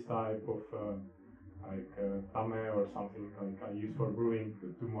moving this type of tame or something like I use for brewing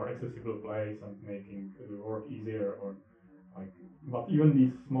to more accessible place and making the work easier, or like, but even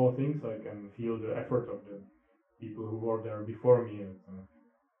these small things I can feel the effort of the people who were there before me, and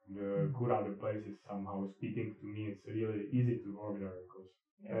the Kura, the place is somehow speaking to me. It's really easy to work there because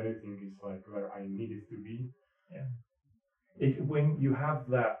everything is like where I need it to be. When you have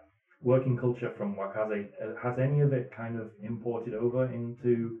that working culture from Wakaze, has any of it kind of imported over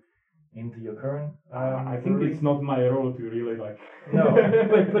into your current? I think it's not my role to really like. No,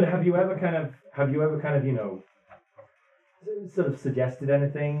 but have you ever kind of sort of suggested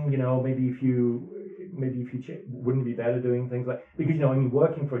anything? Maybe if you wouldn't it be better doing things like, because I mean,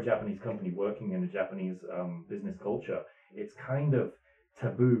 working for a Japanese company, working in a Japanese business culture, it's kind of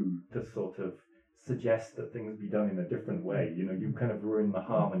taboo to sort of suggest that things be done in a different way. You kind of ruin the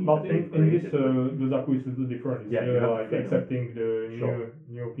harmony. But in this, the Zaku is a little different. It's you have like accepting the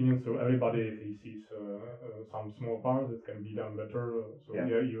new opinion. So everybody, if he sees some small parts that can be done better. So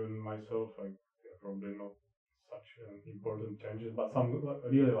even myself, like probably not such important changes, but some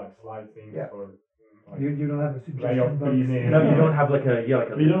really like slight things or. Like You don't have a way suggestion of box. No, you don't have like a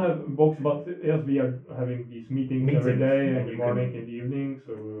We don't have box, but yes, we are having these meetings every day, in the morning, in the evening.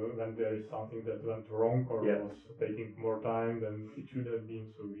 So when there is something that went wrong or was taking more time than it should have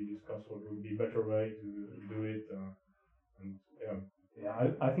been, so we discuss what would be a better way to do it.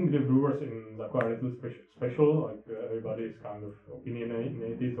 I think the brewers in Zaku are a little special. Like everybody is kind of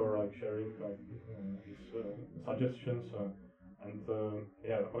opinionated or like sharing like his suggestions. And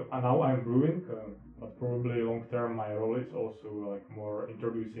now I'm brewing, but probably long term my role is also like more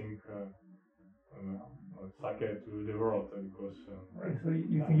introducing sake to the world, because. Right. So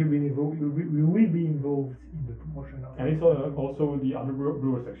you think you will be involved in the promotion of. And it's also the other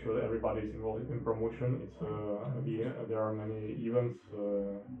brewers actually. Everybody is involved in promotion. It's there are many events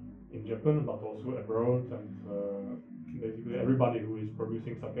in Japan, but also abroad, and basically everybody who is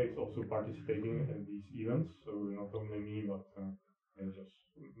producing sake is also participating in these events. So not only me, but just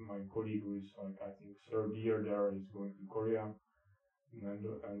my colleague who is like I think third year there is going to Korea end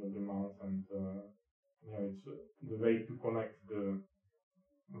of the month, and it's the way to connect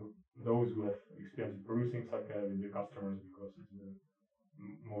those who have experience producing sake with the customers, because it's the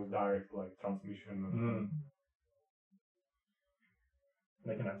most direct like transmission.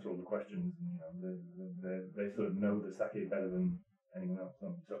 They can answer all the questions, and they sort of know the sake better than anyone else.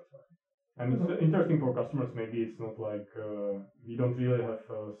 And it's interesting for customers. Maybe it's not like we don't really have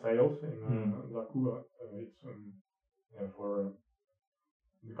sales in Zaku. It's for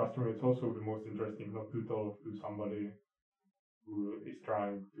the customer. It's also the most interesting not to talk to somebody who is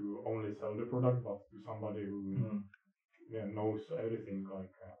trying to only sell the product, but to somebody who knows everything,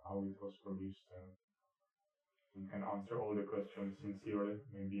 like how it was produced. You can answer all the questions sincerely,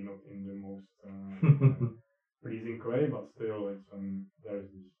 maybe not in the most pleasing way, but still it's there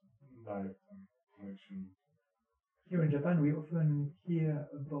is this direct connection. Here in Japan, we often hear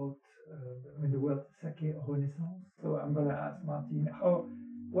about the word sake renaissance. So I'm gonna ask Martin,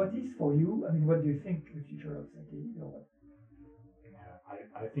 what is for you? I mean, what do you think the future of sake is, or what?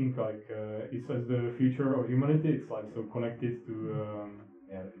 I think like it's as the future of humanity. It's like so connected to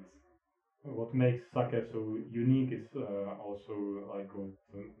it's what makes sake so unique is also like what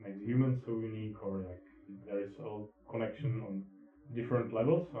makes humans so unique, or like there is a connection on different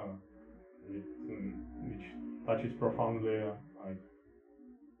levels, which touches profoundly like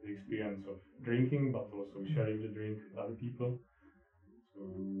the experience of drinking, but also sharing the drink with other people. So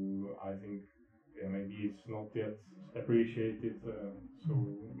I think maybe it's not yet appreciated so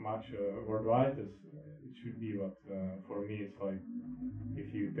much worldwide as it should be, but for me it's like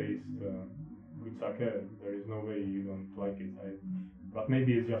if you taste good sake, there is no way you don't like it. But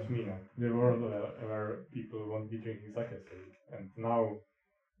maybe it's just me. The world where people won't be drinking sake, and now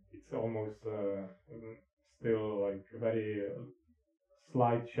it's almost still like a very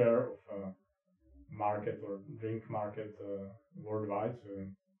slight share of market or drink market worldwide. So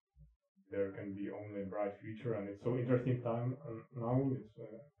there can be only a bright future, and it's so interesting time now. It's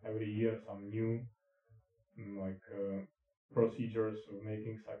every year some new procedures of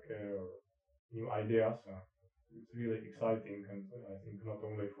making sake or new ideas. It's really exciting, and I think not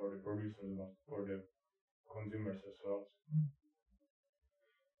only for the producers but for the consumers as well.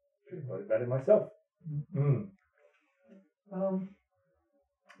 Should have thought about it myself. Mm.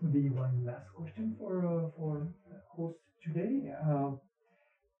 Maybe one last question for host today.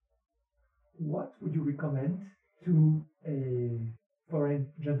 What would you recommend to a foreign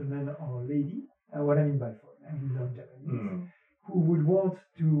gentleman or lady? What I mean by foreign, I mean non-Japanese, Mm. who would want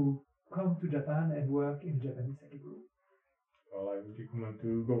to come to Japan and work in Japanese sake brew? Well, I would recommend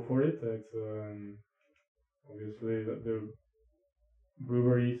to go for it. It's obviously the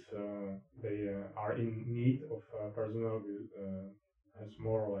breweries they are in need of personnel who has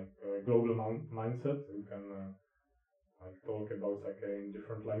more like a global mindset, who can like talk about sake in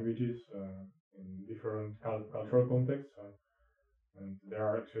different languages, in different cultural contexts. And there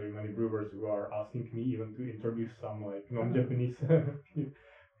are actually many brewers who are asking me even to introduce some like non-Japanese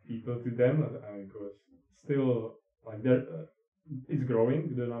people to them, because still like there it's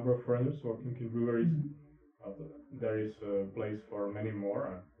growing the number of foreigners working in breweries. But there is a place for many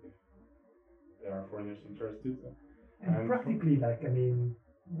more if there are foreigners interested. And practically, like, I mean,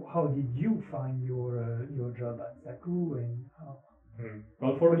 how did you find your job at Saku and how?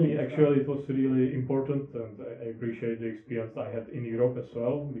 Well, for me, actually, it was really important, and I appreciate the experience I had in Europe as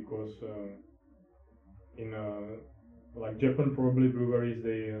well, because in like Japan, probably breweries,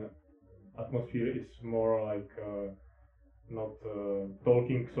 the atmosphere is more like not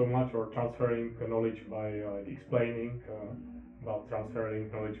talking so much or transferring knowledge by like explaining, but transferring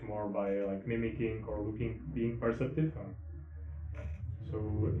knowledge more by like mimicking or being perceptive. So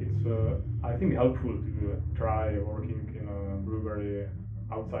it's I think helpful to try working in a brewery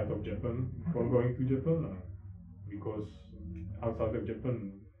outside of Japan before going to Japan, because outside of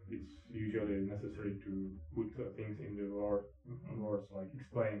Japan it's usually necessary to put things in the words, like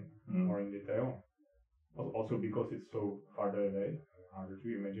explain more in detail. Also because it's so farther away, harder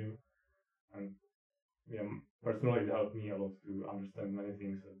to imagine, and yeah, personally it helped me a lot to understand many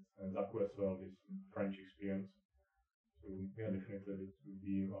things at Zaku as well, this French experience. So yeah, definitely it would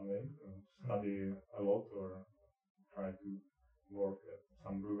be one way. Study a lot or try to work at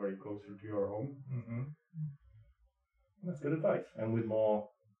some brewery closer to your home. Mm-hmm. That's good advice. And with more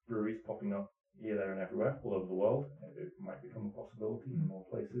breweries popping up here, there, and everywhere, all over the world, it might become a possibility in more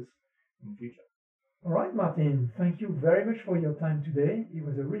places in the future. All right, Martin. Thank you very much for your time today. It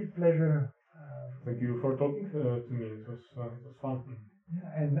was a real pleasure. Thank you for talking to me. It was fun.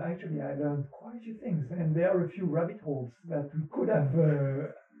 Yeah, and actually, I learned quite a few things, and there are a few rabbit holes that we could have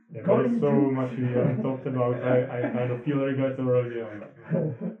Yeah, gone there's into. so much we haven't talked about. I kind of feel regret already on that.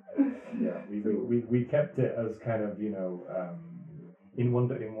 Yeah, we kept it as kind of in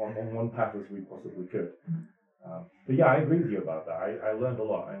one path as we possibly could. But yeah, I agree with you about that. I learned a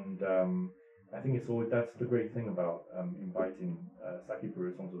lot, and I think that's the great thing about inviting sake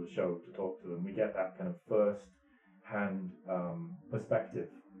brewers onto the show to talk to them. We get that kind of first-hand perspective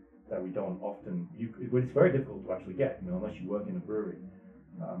that we don't often. It's very difficult to actually get, unless you work in a brewery.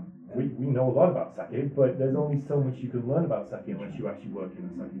 We know a lot about sake, but there's only so much you can learn about sake unless you actually work in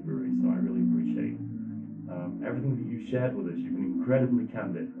a sake brewery. So I really appreciate everything that you shared with us. You've been incredibly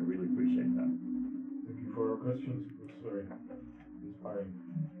candid. I really appreciate that. Thank you for your questions. It was very inspiring.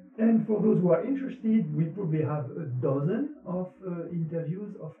 And for those who are interested, we probably have a dozen of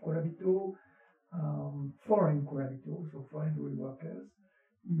interviews of Kurabito, foreign Kurabito, so foreign brewery workers,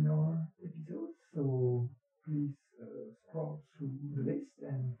 in our episodes. So please scroll through the list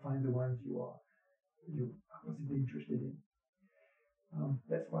and find the ones you are possibly interested in.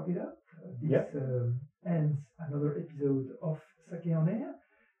 Let's wrap it up. This ends another episode of Sake on Air.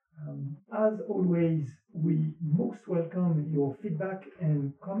 As always, we most welcome your feedback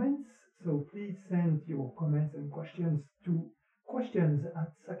and comments. So please send your comments and questions to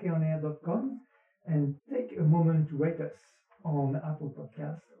questions@sakeonair.com and take a moment to rate us on Apple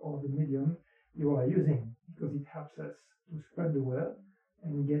Podcasts or the medium you are using, because it helps us to spread the word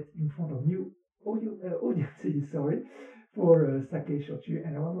and get in front of new audiences for sake, shochu,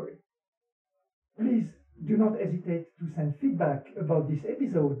 and awamori. Please do not hesitate to send feedback about this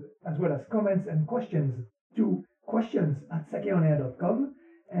episode, as well as comments and questions, to questions@sakeonair.com,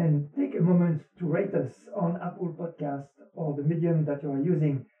 and take a moment to rate us on Apple Podcasts or the medium that you are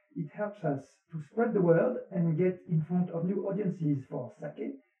using. It helps us to spread the word and get in front of new audiences for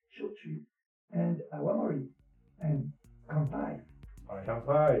sake, shochu, and awamori. And kanpai.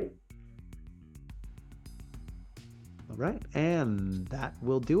 Kanpai. All right, and that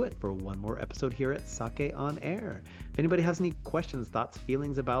will do it for one more episode here at Sake on Air. If anybody has any questions, thoughts,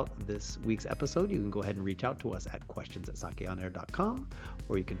 feelings about this week's episode, you can go ahead and reach out to us at questions@sakeonair.com,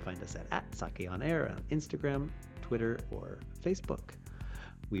 or you can find us at @sakeonair on Instagram, Twitter, or Facebook.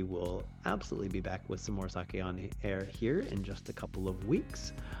 We will absolutely be back with some more Sake on Air here in just a couple of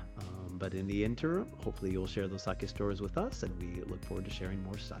weeks. But in the interim, hopefully you'll share those sake stories with us, and we look forward to sharing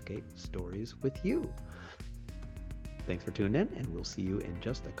more sake stories with you. Thanks for tuning in, and we'll see you in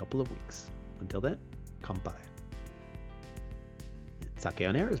just a couple of weeks. Until then, kanpai. Sake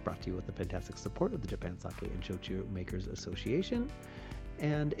on Air is brought to you with the fantastic support of the Japan Sake and Shochu Makers Association,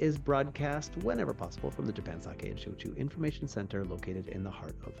 and is broadcast whenever possible from the Japan Sake and Shochu Information Center located in the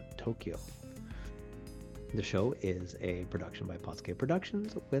heart of Tokyo. The show is a production by Potsuke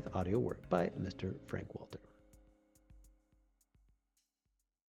Productions with audio work by Mr. Frank Walter.